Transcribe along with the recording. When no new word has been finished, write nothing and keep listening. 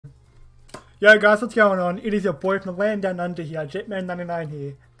Yo guys, what's going on? It is your boy from the land down under here, Jetman99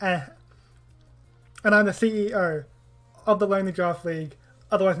 here. And I'm the CEO of the Lonely Draft League,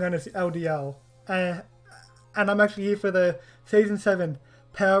 otherwise known as the LDL. And I'm actually here for the Season 7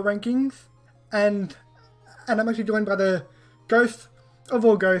 Power Rankings. And I'm actually joined by the ghost of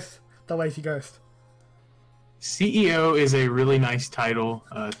all ghosts, the Lazy Ghost. CEO is a really nice title.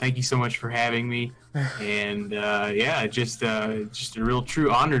 Thank you so much for having me. And yeah, just a real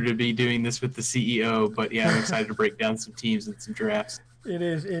true honor to be doing this with the CEO. But yeah, I'm excited to break down some teams and some drafts. It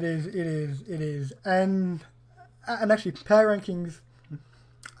is. And actually, Power Rankings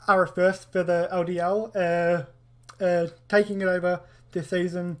are a first for the LDL. Taking it over this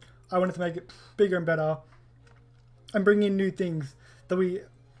season, I wanted to make it bigger and better and bring in new things that we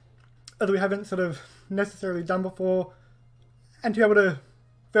haven't sort of necessarily done before, and to be able to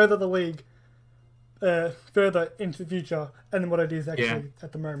further the league further into the future and what it is actually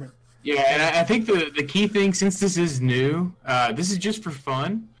at the moment. Yeah, and I think the key thing, since this is new, this is just for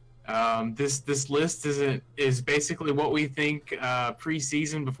fun. This list is basically what we think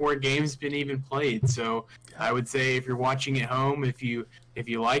preseason before a game's been even played. So I would say if you're watching at home, if you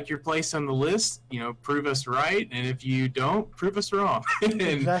like your place on the list, prove us right, and if you don't, prove us wrong, and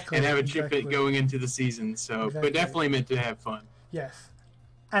have a chip it going into the season. So, but definitely meant to have fun. Yes,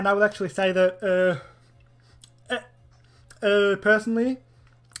 and I would actually say that personally,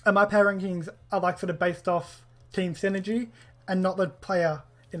 my power rankings are like sort of based off team synergy and not the player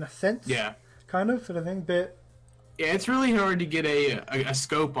in a sense. Yeah, kind of sort of thing, but. Yeah, it's really hard to get a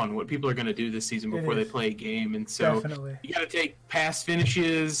scope on what people are going to do this season before they play a game. And so you got to take past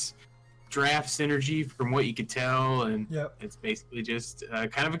finishes, draft synergy from what you could tell, and it's basically just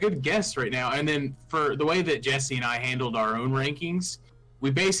kind of a good guess right now. And then for the way that Jesse and I handled our own rankings, we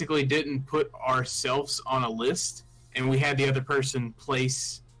basically didn't put ourselves on a list, and we had the other person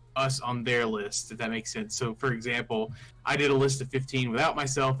place us on their list, if that makes sense. So, for example, I did a list of 15 without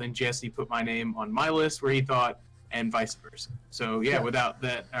myself, and Jesse put my name on my list where he thought, and vice versa. So with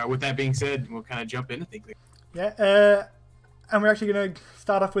that being said, we'll kind of jump into things. Yeah, and we're actually going to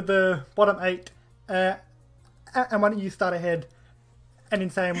start off with the bottom 8. And why don't you start ahead and in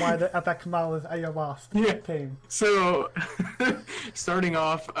saying why the Outback Kamalas are your last team? So, starting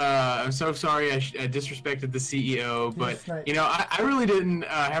off, I'm so sorry I disrespected the CEO, but I really didn't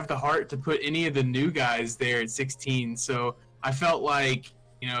have the heart to put any of the new guys there at 16. So I felt like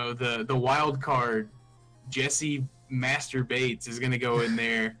the wild card, Jesse Master Bates, is going to go in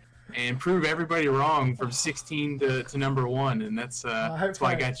there and prove everybody wrong from 16 to number 1, and that's why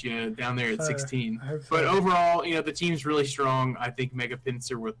I got you down there at 16. But overall, the team's really strong. I think Mega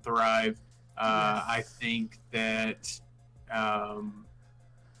Pincer will thrive. I think that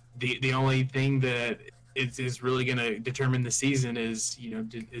the only thing that is really going to determine the season is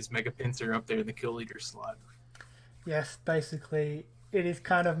Mega Pincer up there in the kill leader slot. Yes, basically, it is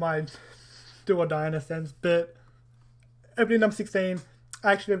kind of my do or die in a sense, but opening number 16,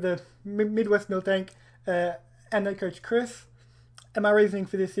 I actually have the Midwest Mill Tank and their coach Chris. And my reasoning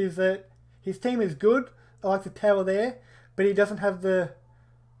for this is that his team is good. I like the tower there, but he doesn't have the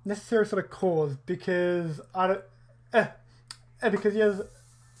necessary sort of cause because he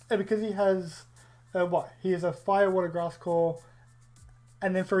has he has a fire water grass core,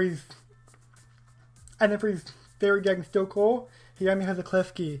 and then for his fairy dragon steel core, he only has a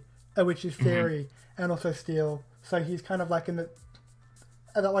Klefki, which is fairy and also steel. So he's kind of like in that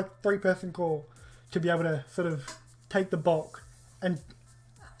 3-person core to be able to sort of take the bulk and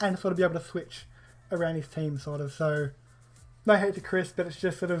sort of be able to switch around his team sort of. So no hate to Chris, but it's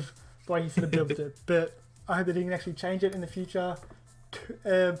just sort of the way he sort of built it. But I hope that he can actually change it in the future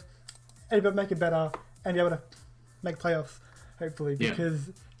and be able to make it better and be able to make playoffs, hopefully, because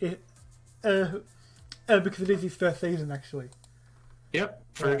it is his first season actually. Yep,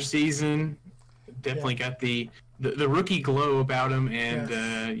 first season, definitely got the rookie glow about him, and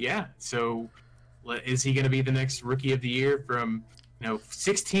so is he going to be the next rookie of the year from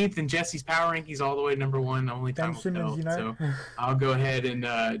 16th in Jesse's power rankings all the way to number 1? Only time will tell. So I'll go ahead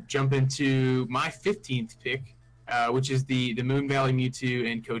and jump into my 15th pick, which is the Moon Valley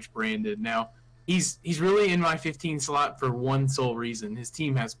Mewtwo and Coach Brandon. Now he's really in my 15 slot for one sole reason: his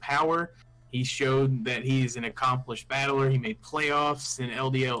team has power. He showed that he's an accomplished battler. He made playoffs in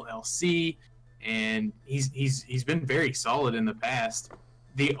LDL LC, and he's been very solid in the past.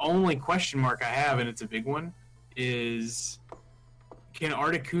 The only question mark I have, and it's a big one, is can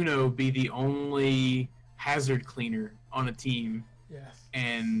Articuno be the only hazard cleaner on a team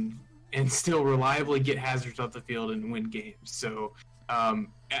and still reliably get hazards off the field and win games? So I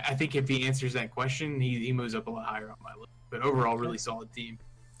think if he answers that question, he moves up a lot higher on my list. But overall, really solid team.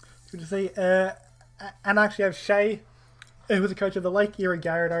 Good to see. And I actually have Shay, who was the coach of the Lake Erie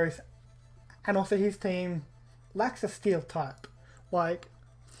Gyarados, and also his team lacks a steel type. Like,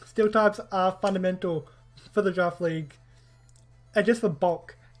 steel types are fundamental for the draft league, and just for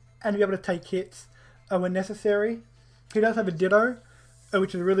bulk, and to be able to take hits when necessary. He does have a Ditto,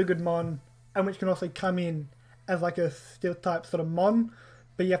 which is a really good mon, and which can also come in as like a steel type sort of mon,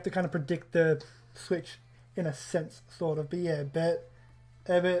 but you have to kind of predict the switch in a sense, sort of. But yeah,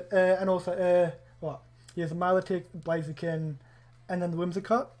 and also, what? He has a Milotic, Blaziken, and then the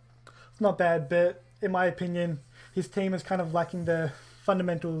Whimsicott. It's not bad, but in my opinion, his team is kind of lacking the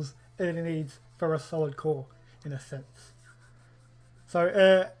fundamentals it needs for a solid core, in a sense.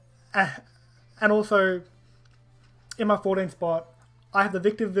 So, and also, in my 14th spot, I have the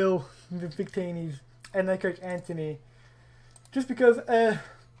Victorville Victinis and their coach Anthony, just because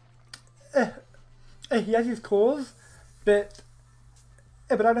he has his cores, but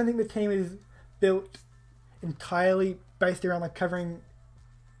I don't think the team is built entirely based around like covering,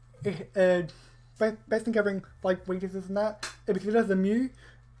 based on covering like weaknesses and that. Because it has the Mew,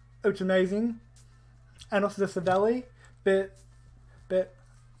 which is amazing, and also the Savelli, but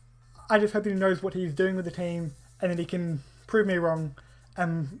I just hope he knows what he's doing with the team, and then he can prove me wrong,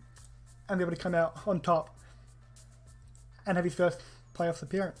 and be able to come out on top, and have his first playoffs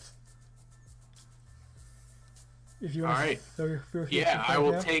appearance. If you want. All right. Yeah, I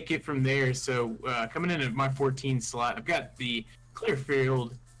will take it from there. So coming in at my 14 slot, I've got the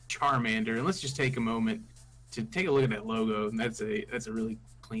Clearfield Charmander, and let's just take a moment to take a look at that logo. And that's a really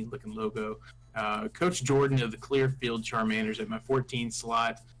clean looking logo. Coach Jordan of the Clearfield Charmanders at my 14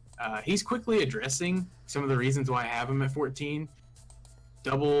 slot. He's quickly addressing some of the reasons why I have him at 14.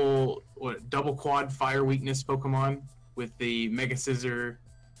 Double quad fire weakness Pokemon with the Mega Scissor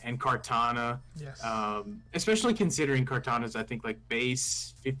and Kartana. Yes. Especially considering Kartana's, I think, like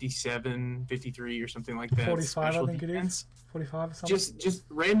base 57, 53 or something like that. 45, I think defense. It is. 45 or something. Just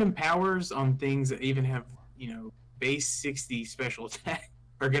random powers on things that even have, base 60 special attack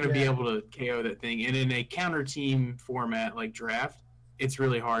are going to be able to KO that thing. And in a counter team format like draft, it's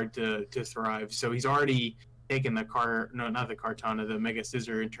really hard to thrive. So he's already taken the Mega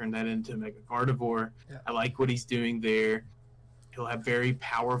Scissor and turned that into Mega Gardevoir. Yeah. I like what he's doing there. He'll have very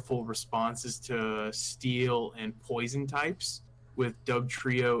powerful responses to steel and poison types with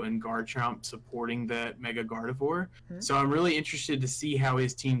Dugtrio and Garchomp supporting that Mega Gardevoir. Mm-hmm. So I'm really interested to see how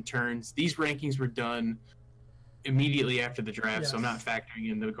his team turns. These rankings were done immediately after the draft, so I'm not factoring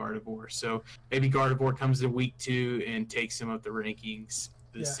in the Gardevoir. So maybe Gardevoir comes in week 2 and takes him up the rankings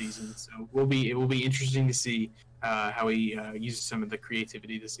this season. So it will be interesting to see how he uses some of the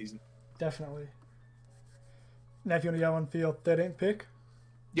creativity this season. Definitely. Now, if you want to go on for your 13th pick.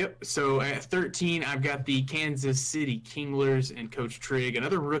 Yep. So at 13, I've got the Kansas City Kinglers and Coach Trigg,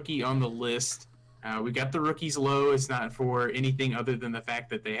 another rookie on the list. We got the rookies low. It's not for anything other than the fact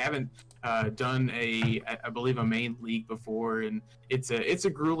that they haven't done I believe, a main league before, and it's a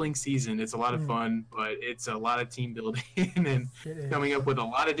grueling season. It's a lot of fun, but it's a lot of team building and coming up with a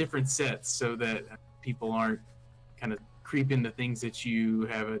lot of different sets so that people aren't kind of creep into things that you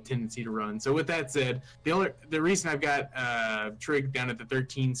have a tendency to run. So with that said, the reason I've got Trigg down at the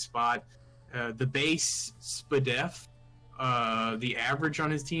 13 spot, the base Spadef, the average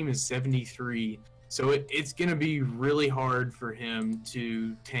on his team is 73. So it's going to be really hard for him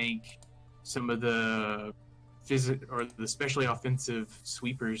to tank some of the especially offensive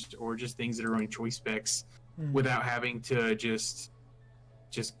sweepers or just things that are on choice specs without having to just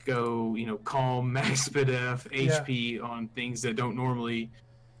go, calm, max Spadef, HP on things that don't normally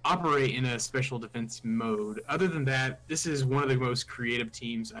operate in a special defense mode. Other than that, this is one of the most creative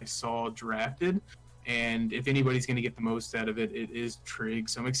teams I saw drafted, and if anybody's going to get the most out of it, it is Trigg.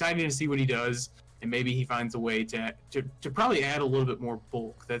 So I'm excited to see what he does, and maybe he finds a way to probably add a little bit more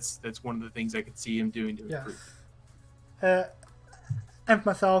bulk. That's one of the things I could see him doing to improve. And for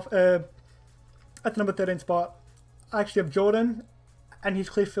myself, at the number 13 spot, I actually have Jordan and his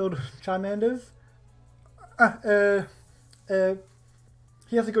Clearfield Charmanders.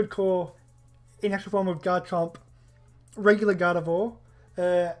 He has a good core in actual form of Garchomp, regular Gardevoir,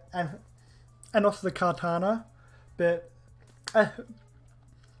 and also the Kartana, but that's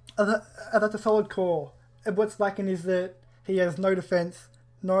a solid core. What's lacking is that he has no defense,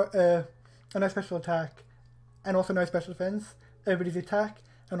 no special attack, and also no special defense. But his attack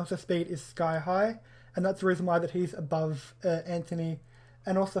and also speed is sky high, and that's the reason why that he's above Anthony.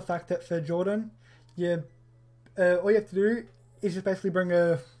 And also the fact that for Jordan, all you have to do is just basically bring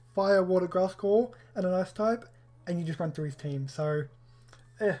a fire, water, grass core and an ice type, and you just run through his team. So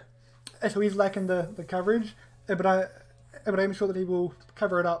he's lacking the coverage, but I'm sure that he will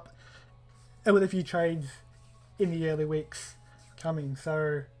cover it up with a few trades in the early weeks coming.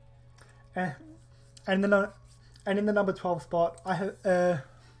 So, and in the number 12 spot, I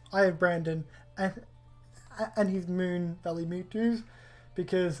have Brandon and his Moon Valley Mewtwo's,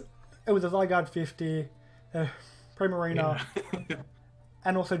 because it was a Zygarde 50, Primarina,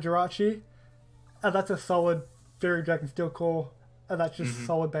 and also Jirachi. That's a solid Fairy Dragon Steel Core. That's just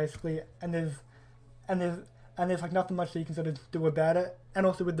solid basically, and there's like nothing much that you can sort of do about it. And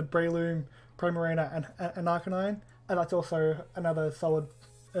also with the Breloom, Primarina, and Arcanine, and that's also another solid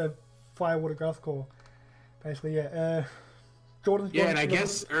Fire Water Grass Core. Basically, yeah. Jordan's and I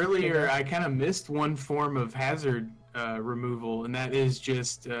guess earlier I kind of missed one form of hazard removal, and that is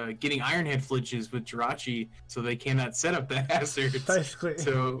just getting Iron Head flinches with Jirachi, so they cannot set up the hazards. Basically.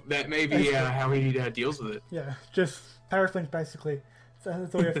 So that may be how he deals with it. Yeah, just Paraflinch basically. So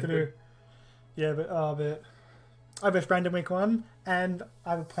that's all you have to do. Yeah, but I have Brandon week 1, and I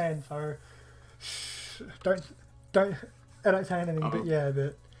have a plan. So don't say anything. But yeah,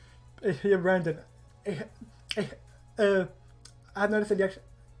 Brandon. I've noticed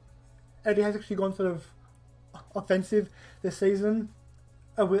that he has actually gone sort of offensive this season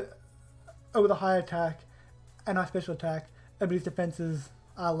with a high attack and high special attack, but his defenses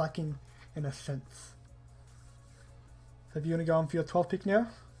are lacking in a sense. So if you want to go on for your 12th pick now?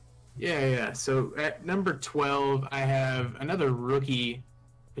 Yeah. So at number 12, I have another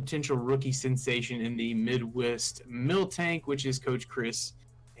potential rookie sensation in the Midwest Miltank, which is Coach Chris.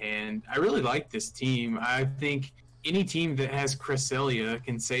 And I really like this team. I think any team that has Cresselia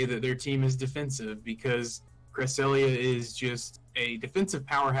can say that their team is defensive, because Cresselia is just a defensive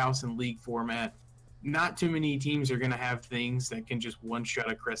powerhouse in league format. Not too many teams are going to have things that can just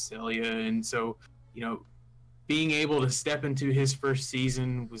one-shot a Cresselia. And so, being able to step into his first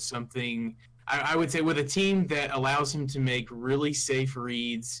season with something, I would say with a team that allows him to make really safe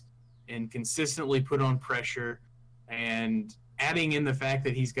reads and consistently put on pressure, and adding in the fact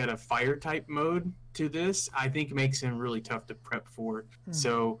that he's got a fire type mode to this, I think makes him really tough to prep for.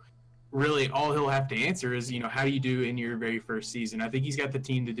 So really all he'll have to answer is, how do you do in your very first season? I think he's got the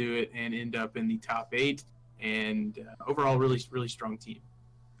team to do it and end up in the top 8, and overall really, really strong team.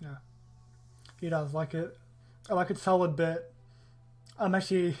 Yeah, he does like it. I like it solid, but I'm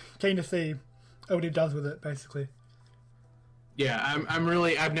actually keen to see what he does with it, basically. Yeah,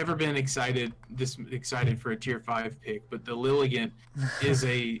 I've never been this excited for a tier 5 pick, but the Lilligant is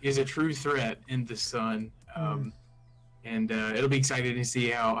a true threat in the Sun, and it'll be exciting to see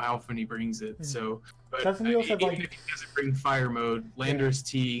how often he brings it. So, but doesn't he also even if he doesn't bring fire mode, Landorus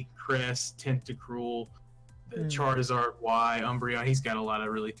T, Crest, Tentacruel, the Charizard Y, Umbreon, he's got a lot of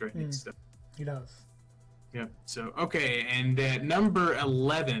really threatening stuff. He does. Yeah. So okay, and at number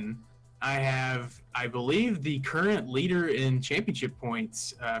 11. I have, I believe, the current leader in championship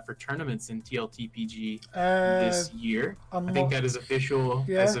points for tournaments in TLTPG this year. I think that is official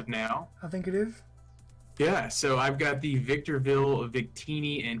as of now. I think it is. Yeah, so I've got the Victorville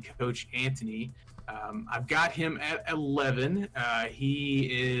Victini and Coach Anthony. I've got him at 11. He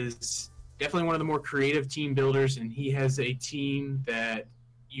is definitely one of the more creative team builders, and he has a team that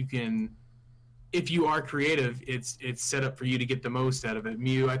you can... If you are creative, it's set up for you to get the most out of it.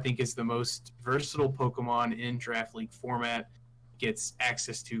 Mew, I think, is the most versatile Pokemon in Draft League format. Gets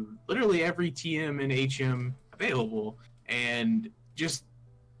access to literally every TM and HM available. And just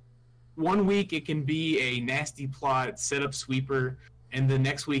 1 week it can be a nasty plot setup sweeper, and the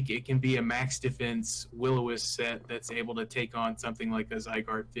next week it can be a max defense Will-O-Wisp set that's able to take on something like a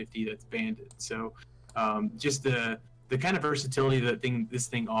Zygarde 50 that's banded. So just the kind of versatility that this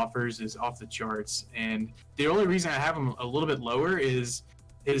thing offers is off the charts. And the only reason I have him a little bit lower is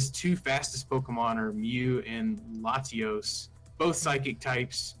his 2 fastest Pokemon are Mew and Latios, both psychic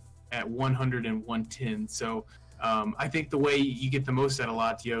types at 100 and 110. So I think the way you get the most out of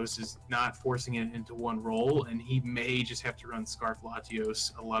Latios is not forcing it into one role, and he may just have to run Scarf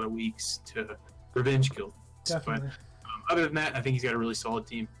Latios a lot of weeks to revenge kill. Definitely. But other than that, I think he's got a really solid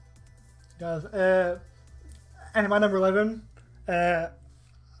team. He does. And my number 11, I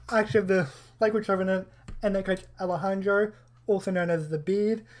actually have the Lakewood Trevenant and their coach Alejandro, also known as the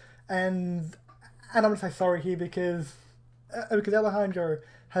Beard. And I'm going to say sorry here because Alejandro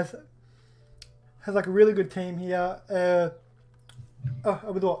has like a really good team here.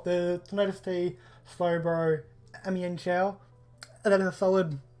 With what? The Tornadus T, Slowbro, Amiens Chow. And that is a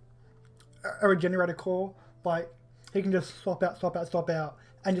solid regenerator core. Like, he can just swap out,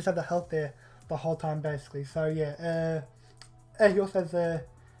 and just have the health there the whole time, basically. So yeah, he also has a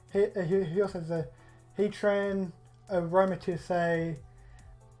Heatran, a Aromatisse,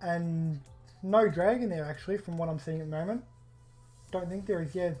 and no Dragon there actually, from what I'm seeing at the moment. don't think there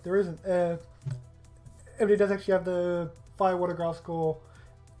is. Yeah, there isn't. But he does actually have the Fire Water Grass score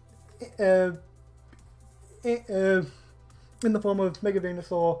in the form of Mega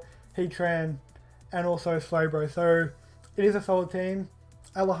Venusaur, Heatran, and also Slowbro. So it is a solid team.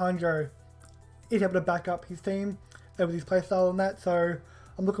 Alejandro is able to back up his team with his playstyle and that. So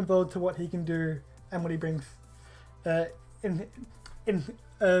I'm looking forward to what he can do and what he brings in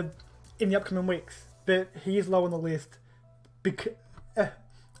the upcoming weeks. But he is low on the list because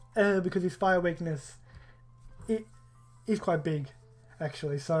his fire weakness is quite big,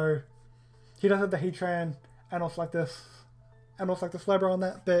 actually. So he does have the Heatran and also like this, and also like the Slowbro on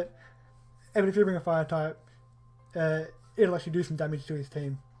that. But even if you bring a fire type, it'll actually do some damage to his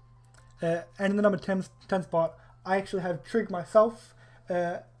team. And in the number 10 spot, I actually have Trig myself,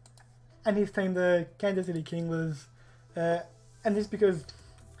 and his team, the Kansas City King, was, and this because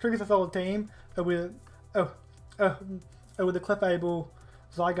Trig is a solid team with the Clefable,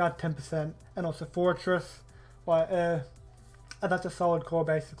 Zygarde 10%, and also Fortress. And that's a solid core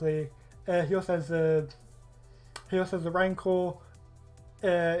basically. He also has the Rain core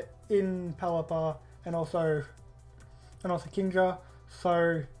in Palapa and also Kingdra.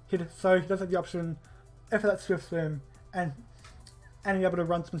 So he does have the option for that Swift Swim and he's able to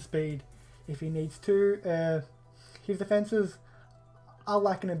run some speed if he needs to. His defenses are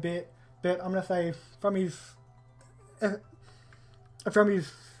lacking a bit, but I'm gonna say from his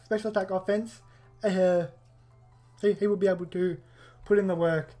special attack offense, he will be able to put in the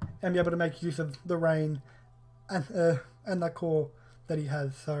work and be able to make use of the rain and that core that he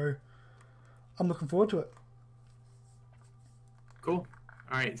has. So I'm looking forward to it. Cool.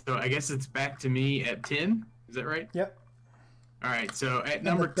 All right, so I guess it's back to me at 10. Is that right? Yep. All right, so at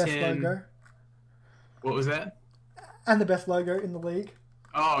number 10. Logo. What was that? And the best logo in the league.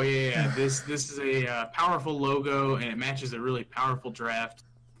 Oh yeah. This is a powerful logo, and it matches a really powerful draft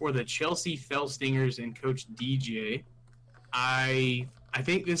for the Chelsea Fellstingers and Coach DJ. I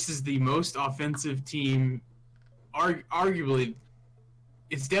think this is the most offensive team. Arguably,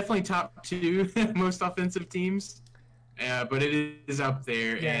 it's definitely top 2 most offensive teams, but it is up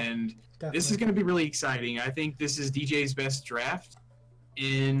there, and definitely. This is going to be really exciting. I think this is DJ's best draft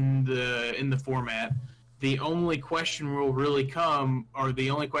in the format. The only question will really come, or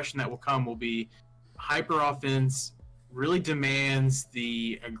the only question that will come, will be hyper offense really demands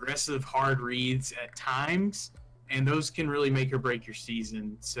the aggressive hard reads at times, and those can really make or break your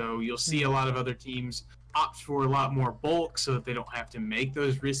season. So you'll see a lot of other teams opt for a lot more bulk so that they don't have to make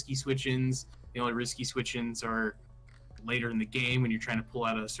those risky switch-ins. The only risky switch-ins are later in the game when you're trying to pull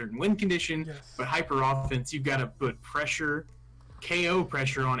out a certain win condition. Yes. But hyper offense, you've got to put pressure, KO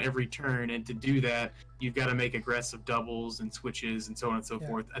pressure on every turn, and to do that, you've got to make aggressive doubles and switches and so on and so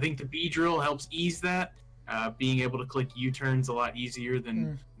forth. I think the B drill helps ease that, being able to click U-turns a lot easier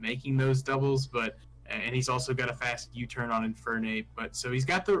than making those doubles. But and he's also got a fast U-turn on Infernape. But so he's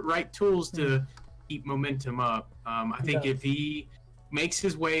got the right tools to keep momentum up. I think if he makes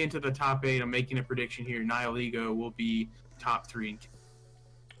his way into the top 8, I'm making a prediction here, Nihilego will be top 3.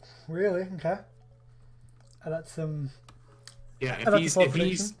 Really? Okay. That's Yeah, if he's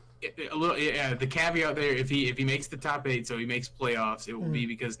a little, the caveat there, if he makes the top 8, so he makes playoffs, it will be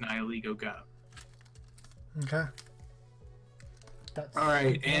because Nihilego got him. Okay. All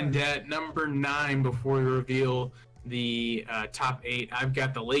right, and at number 9, before we reveal the top 8, I've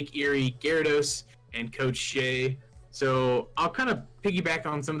got the Lake Erie Gyarados and Coach Shea. So I'll kind of piggyback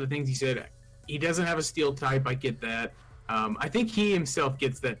on some of the things he said. He doesn't have a steel type, I get that. I think he himself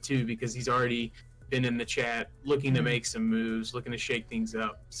gets that too, because he's already been in the chat looking to make some moves, looking to shake things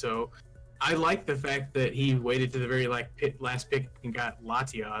up. So I like the fact that he waited to the very last pick and got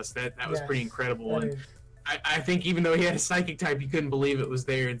Latias. That was pretty incredible. And I think even though he had a psychic type, he couldn't believe it was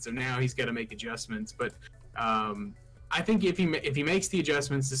there, and so now he's got to make adjustments. But I think if he makes the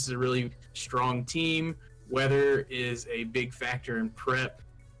adjustments, this is a really strong team. Weather is a big factor in prep.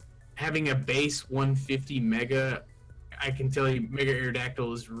 Having a base 150 Mega, I can tell you Mega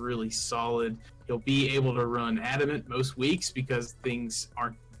Aerodactyl is really solid. He'll be able to run Adamant most weeks because things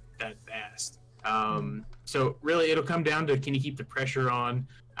aren't that fast. So really it'll come down to, can you keep the pressure on?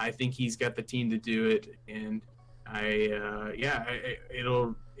 I think he's got the team to do it, and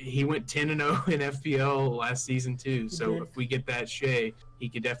he went 10-0 in FPL last season too. So if we get that Shea, he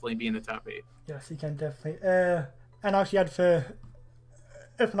could definitely be in the top 8. Yes, he can definitely. And I actually had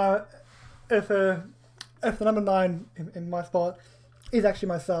if the number 9 in my spot is actually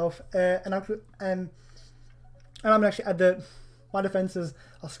myself, and I'm gonna actually add that my defenses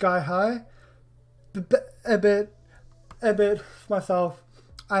are sky high, a bit for myself.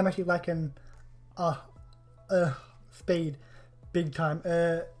 I'm actually lacking speed, big time.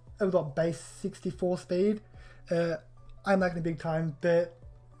 I've got base 64 speed. I'm liking it big time, but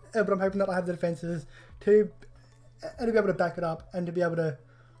I'm hoping that I have the defenses to be able to back it up and to be able to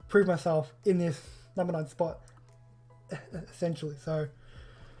prove myself in this number 9 spot, essentially. So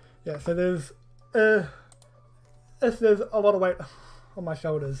yeah, so there's a lot of weight on my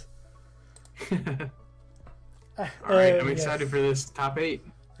shoulders. Alright, I'm excited for this top 8.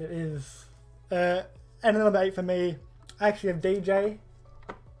 It is. And number 8 for me, I actually have DJ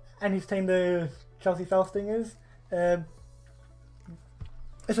and his team, the Chelsea Fellstingers. So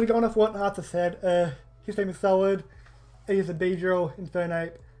going off what Arthur said, his team is solid. He is a B-Drill,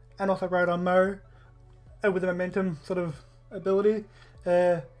 Infernape, and also rode on Mo with a momentum sort of ability.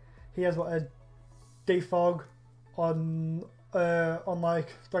 He has a defog on like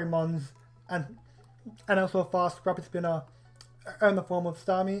 3 mons and also a fast rapid spinner in the form of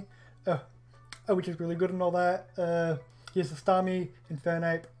Starmie, which is really good and all that. He has the Starmie,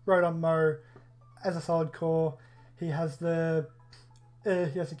 Infernape, rode on Mo as a solid core. He has the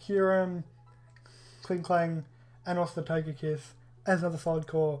Kyurem, Klinklang, and also the Togekiss as another solid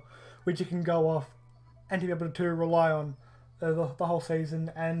core, which you can go off and to be able to rely on the whole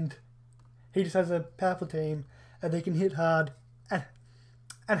season. And he just has a powerful team, and they can hit hard.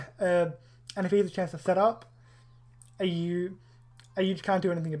 And if he has a chance to set up, you just can't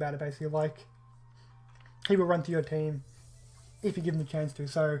do anything about it. Basically, like he will run through your team if you give him the chance to.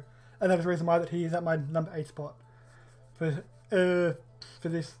 So, and that is the reason why that he is at my number 8 spot for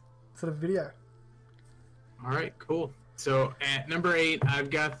this sort of video. All right, cool. So at number 8, I've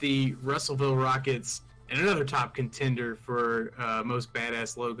got the Russellville Rockets and another top contender for most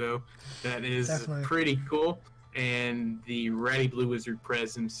badass logo. That is Definitely pretty cool. And the Ratty Blue Wizard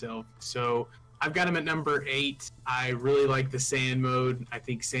Prez himself. So I've got him at number 8. I really like the Sand mode. I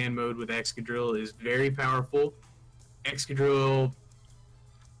think Sand mode with Excadrill is very powerful. Excadrill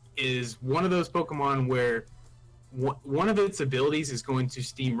is one of those Pokemon where one of its abilities is going to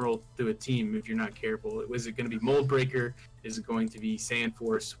steamroll through a team if you're not careful. Is it going to be Mold Breaker? Is it going to be Sand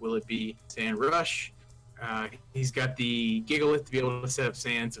Force? Will it be Sand Rush? He's got the Gigalith to be able to set up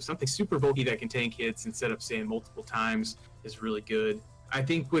sand, so something super bulky that can tank hits and set up sand multiple times is really good. I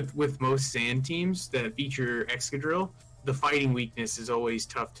think with most sand teams that feature Excadrill, the fighting weakness is always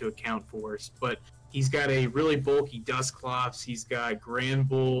tough to account for, but he's got a really bulky Dusclops, he's got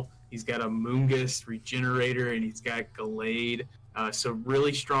Granbull, he's got a Moongus Regenerator, and he's got Gallade. So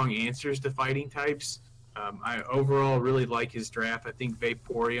really strong answers to fighting types. I overall really like his draft. I think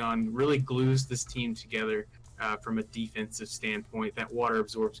Vaporeon really glues this team together from a defensive standpoint. That water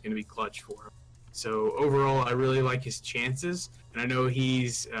absorb is going to be clutch for him. So overall, I really like his chances, and I know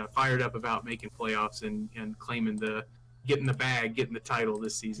he's fired up about making playoffs and getting the title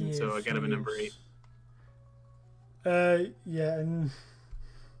this season. Yes, so I got him at number 8. Yeah, and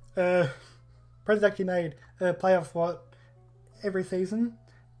Prez actually made a playoff spot every season.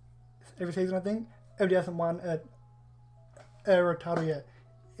 I think. LDL hasn't won at Rotardo yet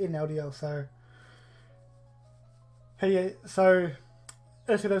in LDL, so yeah, so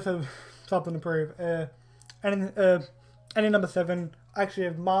that's something to prove. And in number 7, I actually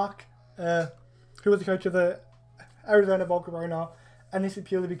have Mark, who was the coach of the Arizona Volcarona, and this is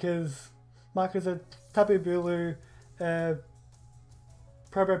purely because Mark is a Tapu Bulu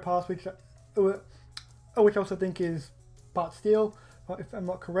Probo Pass, which I also think is part steel. If I'm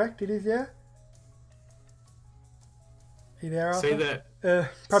not correct, it is, yeah. Are you there, Arthur?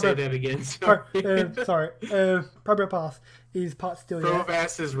 Say that again. Sorry. Probo Pass is part steel.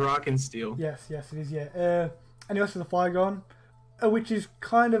 Probass is rock and steel. Yes, it is. Yeah. And he also has a Flygon, which is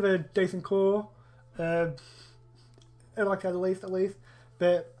kind of a decent core. I like that at least.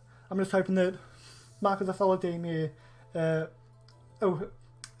 But I'm just hoping that Mark is a solid team here.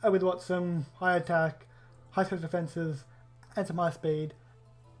 With some high attack, high special defenses, and some high speed.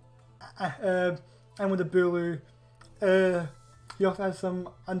 And with the Bulu. He also has some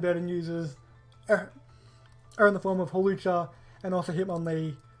unburdened users are in the form of Hawlucha and also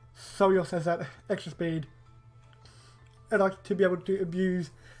Hitmonlee, so he also has that extra speed. I'd like to be able to abuse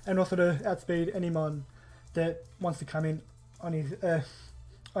and also to outspeed any mon that wants to come in on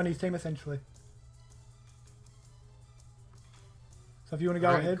his team essentially. So if you want to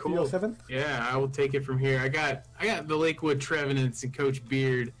go ahead for your 7th. Yeah, I will take it from here. I got the Lakewood Trevenants and Coach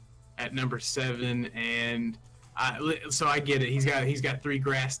Beard at number 7, and so I get it. He's got 3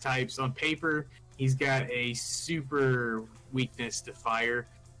 grass types on paper. He's got a super weakness to fire,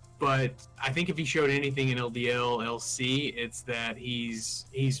 but I think if he showed anything in LDL, LC, it's that he's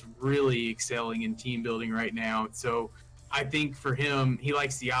really excelling in team building right now. So I think for him, he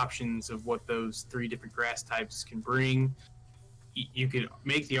likes the options of what those 3 different grass types can bring. you could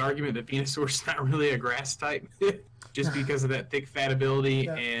make the argument that Venusaur's not really a grass type, just because of that thick fat ability.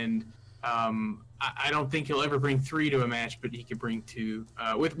 Yeah. And I don't think he'll ever bring 3 to a match, but he could bring 2.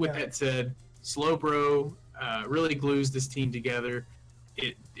 With that said, Slowbro really glues this team together.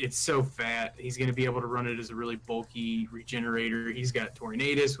 It's so fat. He's going to be able to run it as a really bulky regenerator. He's got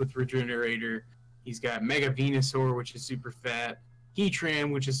Tornadus with regenerator. He's got Mega Venusaur, which is super fat.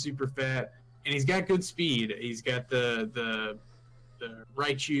 Heatran, which is super fat. And he's got good speed. He's got the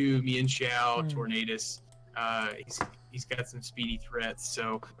Raichu, Mienshao, Tornadus. He's got some speedy threats.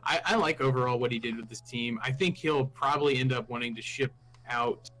 So I like overall what he did with this team. I think he'll probably end up wanting to ship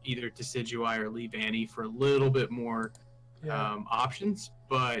out either Decidueye or Leavanny for a little bit more options.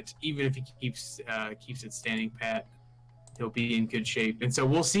 But even if he keeps it standing pat, he'll be in good shape. And so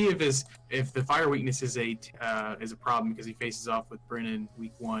we'll see if the fire weakness is a problem, because he faces off with Brennan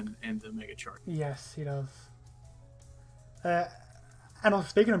week 1 and the Mega Chart. Yes, he does. And also,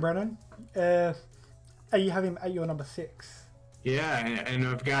 speaking of Brennan, you have him at your number 6. Yeah, and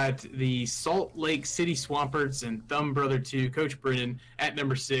I've got the Salt Lake City Swamperts and Thumb Brother 2, Coach Brennan, at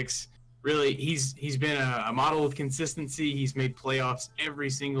number 6. Really, he's been a model of consistency. He's made playoffs every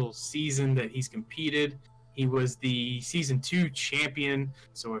single season that he's competed. He was the Season 2 champion,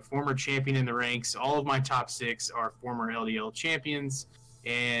 so a former champion in the ranks. All of my top 6 are former LDL champions,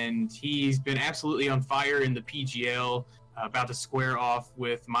 and he's been absolutely on fire in the PGL, about to square off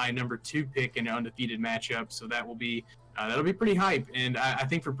with my number 2 pick in an undefeated matchup, so that'll be pretty hype. And I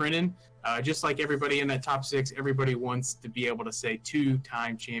think for Brennan, just like everybody in that top 6, everybody wants to be able to say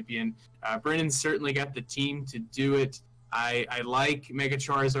 2-time champion. Brennan's certainly got the team to do it. I like Mega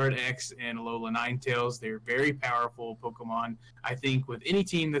Charizard X and Alola Ninetales. They're very powerful Pokemon. I think with any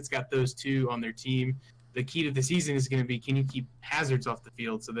team that's got those 2 on their team, the key to the season is going to be, can you keep hazards off the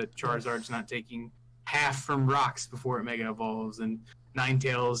field so that Charizard's not taking half from rocks before it Mega Evolves, and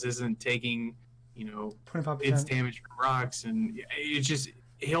Ninetales isn't taking, 25%. its damage from rocks. And it's just,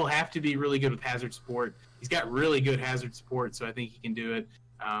 he'll have to be really good with hazard support. He's got really good hazard support, so I think he can do it.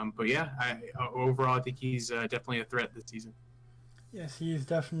 But yeah, overall, I think he's definitely a threat this season. Yes, he is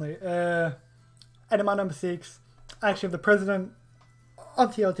definitely. And in my number 6, I actually have the president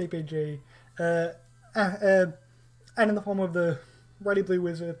of TLTPG, and in the form of the Ruddy Blue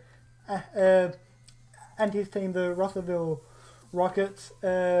Wizard, and his team, the Russellville Rockets.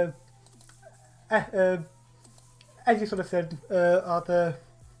 As you sort of said, the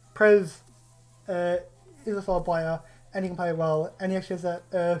Prez is a solid player, and he can play well, and he actually has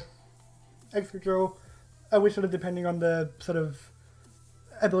that extra drill, which sort of, depending on the sort of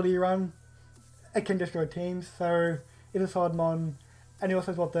ability you run, it can destroy teams. So it's a solid mon, and he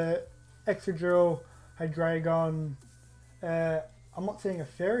also has what, the extra drill, Hydreigon. I'm not seeing a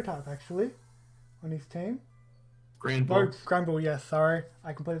fairy type actually on his team. Granbull. No, Granbull, yes, sorry.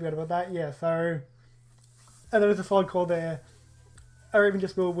 I completely forgot about that. Yeah, so there is a solid call there. Or even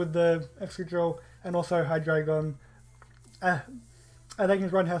just build with the extra drill and also Hydreigon. I think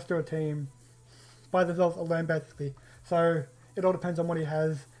his run has to a team by themselves alone, basically. So it all depends on what he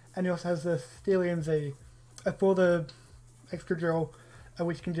has. And he also has the Steelian Z for the extra drill,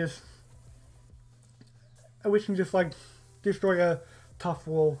 which can just like destroy a tough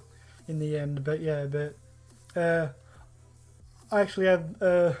wall in the end. But yeah, I actually have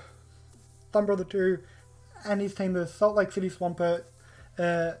Thumb Brother 2 and his team, the Salt Lake City Swampert,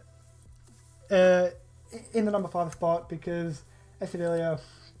 in the number 5 spot, because, as I said earlier,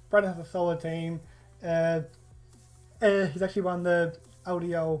 Brandon has a solid team. He's actually won the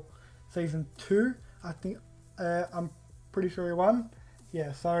LDL Season 2, I think. I'm pretty sure he won.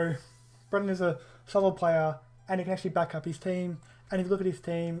 Yeah, so Brendan is a solid player, and he can actually back up his team. And if you look at his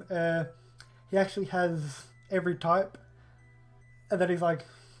team, he actually has every type that is like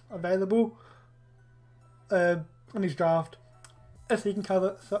available on his draft, so he can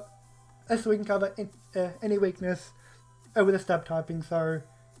cover any weakness with a stab typing. So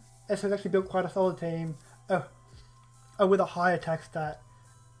he's actually built quite a solid team with a high attack stat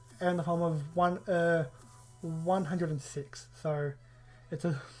in the form of 106. So it's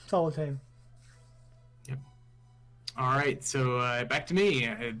a solid team. Yep. All right, so back to me.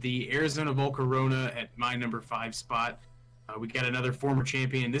 The Arizona Volcarona at my number 5 spot. We got another former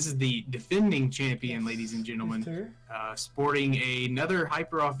champion. This is the defending champion, ladies and gentlemen, sporting another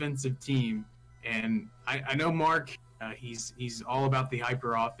hyper-offensive team. And I know Mark, he's all about the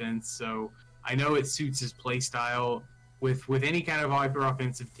hyper-offense, so I know it suits his play style. With any kind of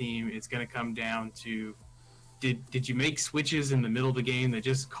hyper-offensive team, it's going to come down to, did you make switches in the middle of the game that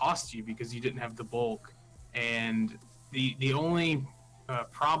just cost you because you didn't have the bulk? And the only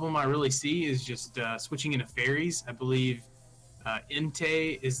problem I really see is just switching into fairies. I believe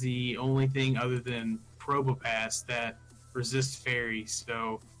Entei is the only thing other than Probopass that resists fairies.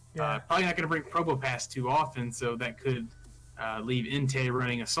 So probably not going to bring Probopass too often. So that could leave Entei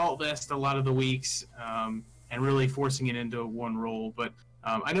running Assault Vest a lot of the weeks and really forcing it into one role. But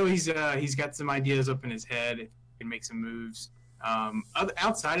I know he's got some ideas up in his head. He can make some moves.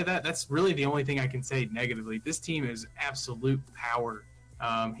 Outside of that, that's really the only thing I can say negatively. This team is absolute power.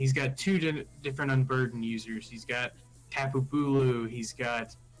 He's got two different Unburdened users. He's got Tapu Bulu. He's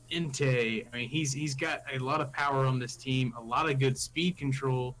got Entei. I mean, he's got a lot of power on this team, a lot of good speed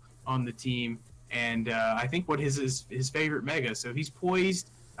control on the team, and I think what his favorite Mega. So he's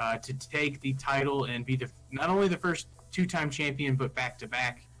poised to take the title and be not only the first two-time champion, but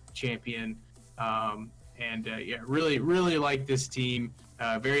back-to-back champion. Really, really like this team.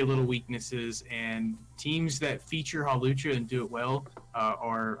 Very little weaknesses, and teams that feature Hawlucha and do it well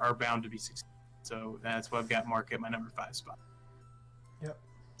are bound to be successful. So that's why I've got Mark at my number 5 spot. Yep.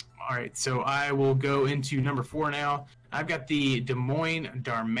 All right, so I will go into number 4 now. I've got the Des Moines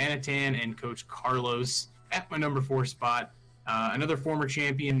Darmanitan and Coach Carlos at my number 4 spot. Another former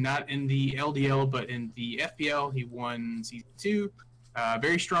champion, not in the LDL, but in the FPL. He won Season 2.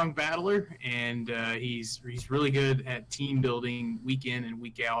 Very strong battler, and he's really good at team building week in and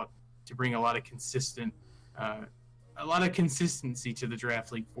week out to bring a lot of consistency to the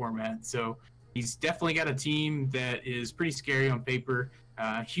draft league format. So he's definitely got a team that is pretty scary on paper.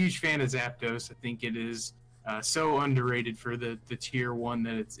 Huge fan of Zapdos. I think it is so underrated for the tier 1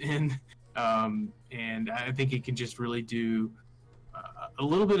 that it's in, and I think it can just really do a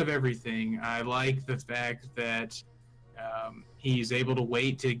little bit of everything. I like the fact that he's able to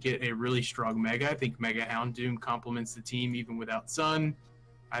wait to get a really strong Mega. I think Mega Houndoom complements the team even without Sun.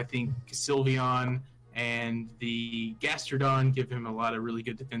 I think Sylveon and the Gastrodon give him a lot of really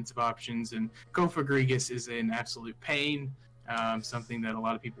good defensive options, and Kofagrigus is an absolute pain, something that a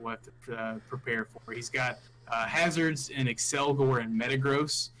lot of people have to prepare for. He's got hazards in Excelgor and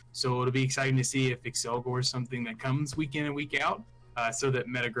Metagross, so it'll be exciting to see if Excelgor is something that comes week in and week out, so that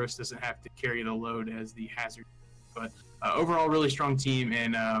Metagross doesn't have to carry the load as the hazard. But overall, really strong team,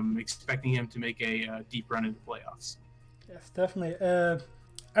 and expecting him to make a deep run into playoffs. Yes, definitely.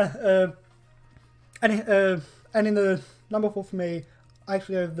 And in the number 4 for me, I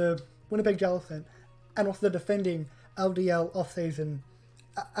actually have the Winnipeg Jellicent and also the defending LDL off-season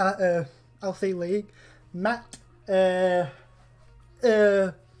LC League. Matt,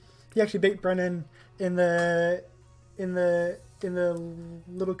 he actually beat Brennan in the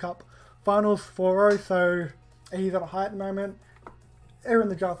Little Cup Finals 4-0, so he's on a high at the moment. They're in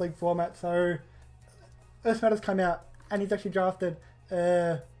the draft league format, so this matter's come out, and he's actually drafted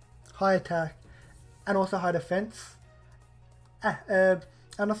high attack and also high defense, and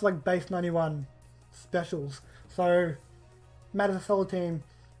also like base 91 specials. So Matt is a solid team,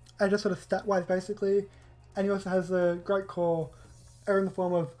 and just sort of stat wise basically. And he also has a great core in the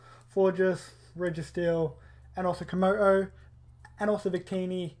form of Forgus, Registeel, and also Komodo, and also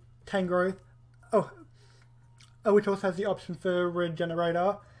Victini, Tangrowth, which also has the option for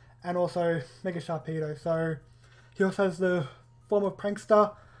Regenerator, and also Mega Sharpedo. So he also has the form of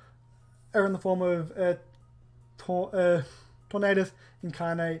Prankster, in the form of Tornadus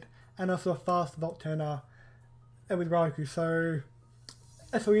Incarnate, and also a fast Volturner with Raikou. So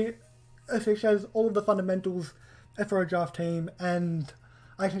he shows all of the fundamentals for a draft team, and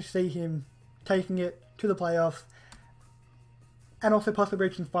I can see him taking it to the playoffs and also possibly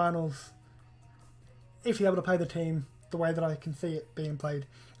reaching finals if he's able to play the team the way that I can see it being played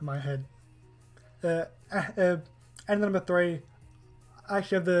in my head. And number 3, I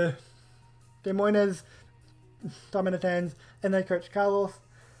actually have the Des Moines Darmanitans and their coach Carlos,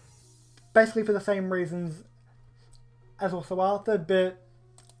 basically for the same reasons as also Arthur, but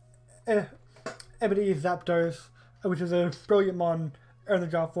Ebony Zapdos, which is a brilliant mon in the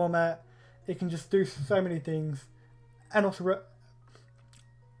draft format. It can just do so many things, and also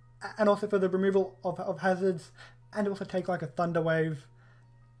for the removal of hazards, and also take like a Thunder Wave.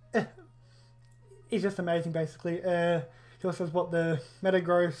 It's just amazing, basically. He also has the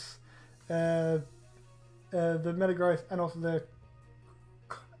Metagross, and also the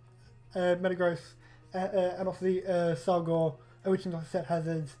Metagross, and also the Salgor, which can also set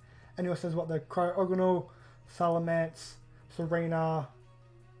hazards. And he also has the Cryogonal, Salamence, Serena,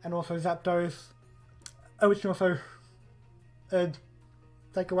 and also Zapdos, which can also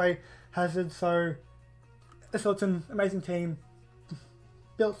take away hazards. So it's an amazing team,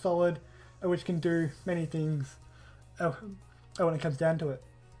 built solid, which can do many things when it comes down to it.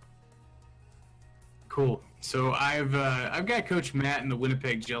 Cool. So I've got Coach Matt in the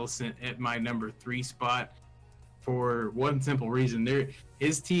Winnipeg Jellicent at my number 3 spot. for one simple reason.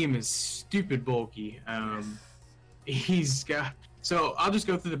 His team is stupid bulky. He's got. So I'll just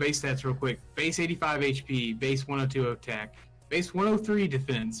go through the base stats real quick. Base 85 HP, base 102 attack, base 103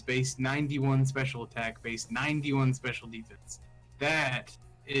 defense, base 91 special attack, base 91 special defense. That's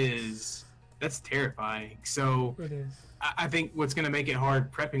terrifying. So It is. I think what's going to make it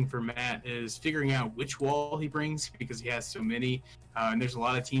hard prepping for Matt is figuring out which wall he brings, because he has so many. And there's a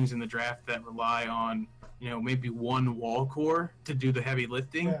lot of teams in the draft that rely on, maybe one wall core to do the heavy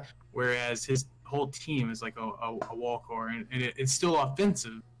lifting, whereas his whole team is like a wall core, and it's still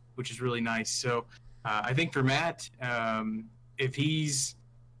offensive, which is really nice. So I think for Matt, if he's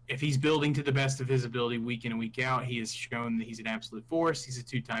building to the best of his ability week in and week out, he has shown that he's an absolute force. He's a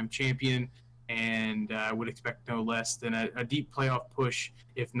 2-time champion, and I would expect no less than a deep playoff push,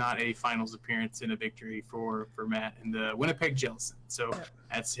 if not a finals appearance and a victory for Matt and the Winnipeg Jellison. So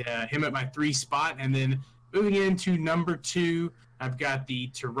that's him at my 3 spot. And then moving into number 2, I've got the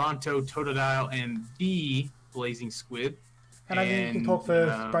Toronto Totodile and the Blazing Squid. And I think you can talk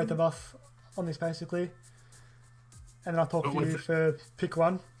for both of us on this, basically. And then I'll talk to you for pick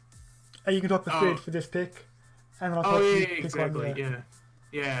 1. And you can talk for Squid for this pick. And then I'll talk to you for pick 1.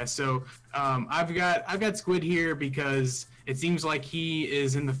 Yeah, so I've got Squid here because it seems like he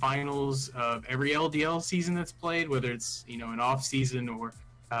is in the finals of every LDL season that's played, whether it's an off season or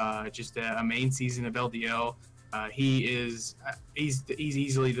just a main season of LDL. He's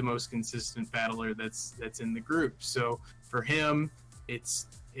easily the most consistent battler that's in the group. So for him, it's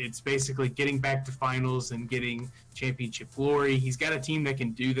basically getting back to finals and getting championship glory. He's got a team that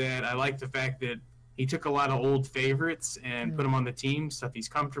can do that. I like the fact that he took a lot of old favorites and put them on the team, stuff he's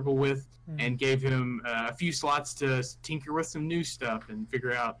comfortable with, and gave him a few slots to tinker with some new stuff and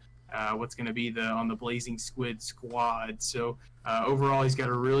figure out what's going to be on the Blazing Squid squad. So overall, he's got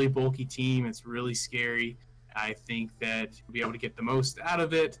a really bulky team. It's really scary. I think that he'll be able to get the most out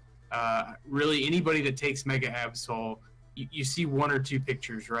of it. Really, anybody that takes Mega Absol, you see 1 or 2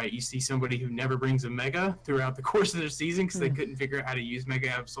 pictures, right? You see somebody who never brings a Mega throughout the course of their season because they couldn't figure out how to use Mega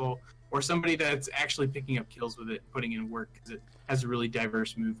Absol, or somebody that's actually picking up kills with it, putting in work because it has a really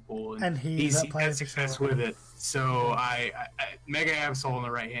diverse move pool, and he's had success with it. So I Mega Absol in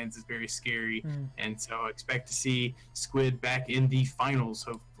the right hands is very scary, and so I expect to see Squid back in the finals,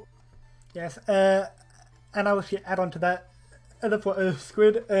 hopefully. Yes, and I will add on to that.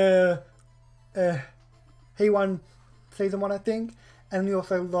 Squid, he won season 1, I think, and he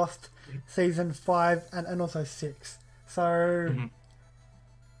also lost season 5 and also 6. So.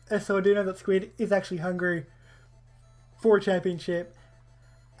 So I do know that Squid is actually hungry for a championship,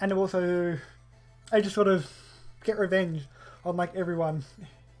 and also I just sort of get revenge on like everyone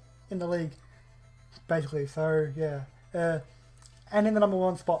in the league, basically. So yeah, and in the number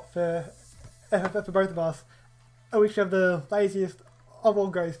 1 spot for both of us, we have the laziest of all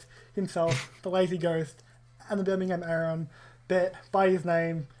ghosts himself, the lazy ghost, and the Birmingham Aaron, but by his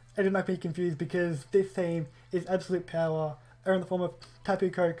name, I did not be confused because this team is absolute power. Are in the form of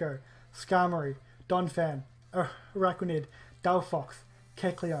Tapu Koko, Skarmory, Donphan, Araquanid, Delphox,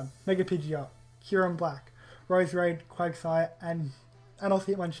 Kecleon, Mega Pidgeot, Huron Black, Roserade, Quagsire, and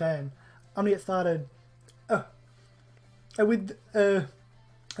also Hitmonchan. I'm gonna get started with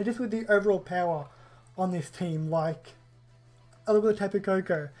just with the overall power on this team. Like, I look at the Tapu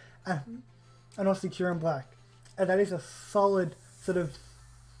Koko and also Huron Black, and that is a solid sort of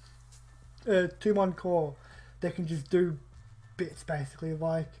 2-1 core that can just do bits, basically,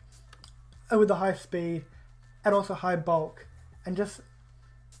 like with the high speed and also high bulk and just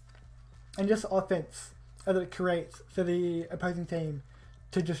offense that it creates for the opposing team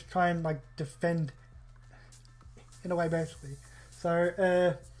to just try and like defend in a way, basically.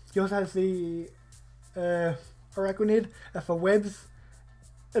 So he also has the Araquanid for webs,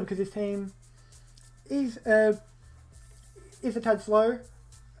 because his team is a tad slow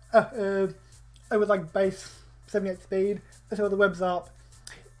with like base 78 speed. So the web's up,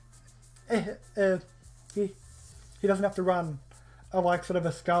 he doesn't have to run like sort of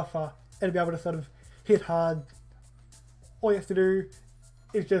a Scarfer and be able to sort of hit hard. All he has to do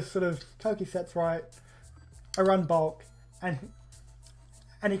is just sort of poke his sets right, a run bulk, and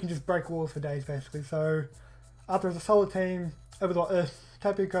he can just break walls for days, basically. So after it's a solid team, over the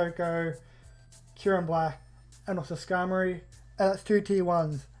Tapu Koko, Huron Black, and also Skarmory, that's 2 tier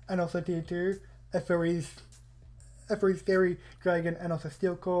 1s and also tier 2 for his Fairy Dragon and also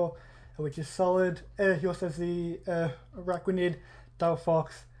Steel Core, which is solid. He also has the Araquanid,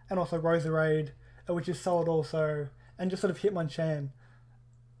 Delphox, and also Roserade, which is solid also, and just sort of Hitmonchan.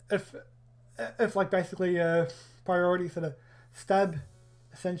 If like basically priority sort of stab,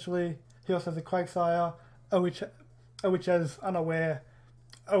 essentially. He also has a Quagsire, which is unaware,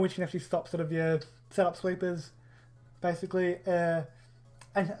 which can actually stop sort of your setup sweepers, basically, and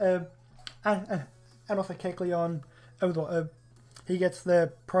also Kecleon, he gets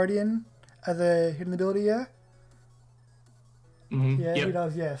the Protean as a hidden ability, yeah? Mm-hmm. Yeah, yep. He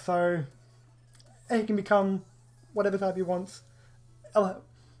does, yeah. So, he can become whatever type he wants. I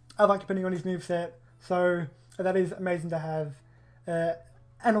like depending on his moveset, so that is amazing to have.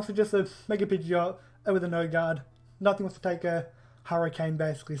 And also just a Mega Pidgeot with a no guard. Nothing wants to take a Hurricane,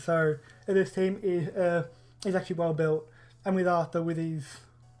 basically. So, this team is actually well built. And with Arthur, with his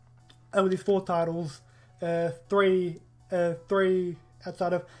 4 titles, 3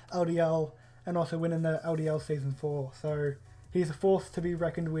 outside of LDL, and also winning the LDL Season 4. So he's a force to be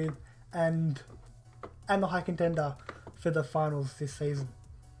reckoned with, and the high contender for the finals this season.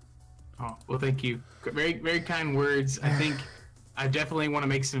 Oh, well, thank you. Very, very kind words. I think I definitely want to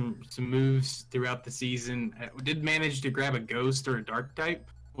make some moves throughout the season. I did manage to grab a Ghost or a Dark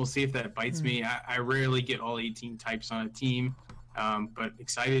type. We'll see if that bites me. I rarely get all 18 types on a team, but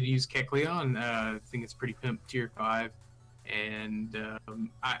excited to use Kecleon. I think it's pretty pimp tier 5. And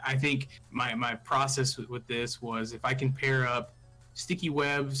I think my process with this was if I can pair up sticky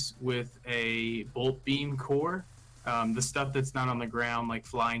webs with a bolt beam core, the stuff that's not on the ground, like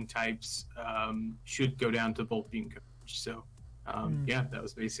flying types, should go down to bolt beam coverage. So yeah, that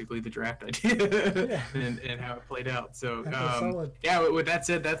was basically the draft idea and how it played out. So yeah, with that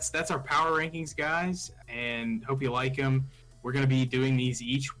said, that's our power rankings, guys, and hope you like them. We're going to be doing these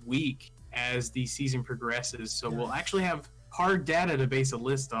each week as the season progresses, so we'll actually have hard data to base a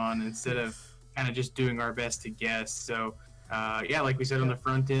list on instead of kind of just doing our best to guess. So yeah, like we said on the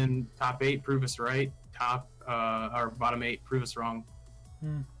front end, top 8 prove us right, our bottom 8 prove us wrong.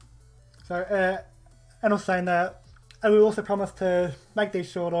 So and also saying that, and we also promised to make these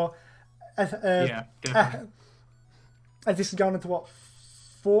shorter as yeah, definitely. As this is going into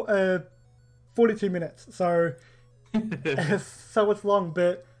 42 minutes, so so it's long,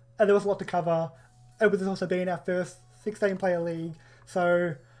 but there was a lot to cover. With this also being our first 16-player league,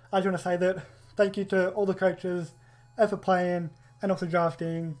 so I just want to say that thank you to all the coaches for playing and also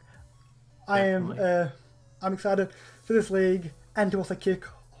drafting. I'm excited for this league and to also kick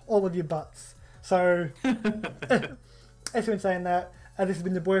all of your butts. So, as been saying that, this has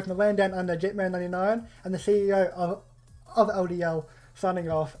been the boy from the land down under, Jetman99, and the CEO of LDL signing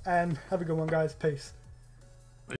off. And have a good one, guys. Peace.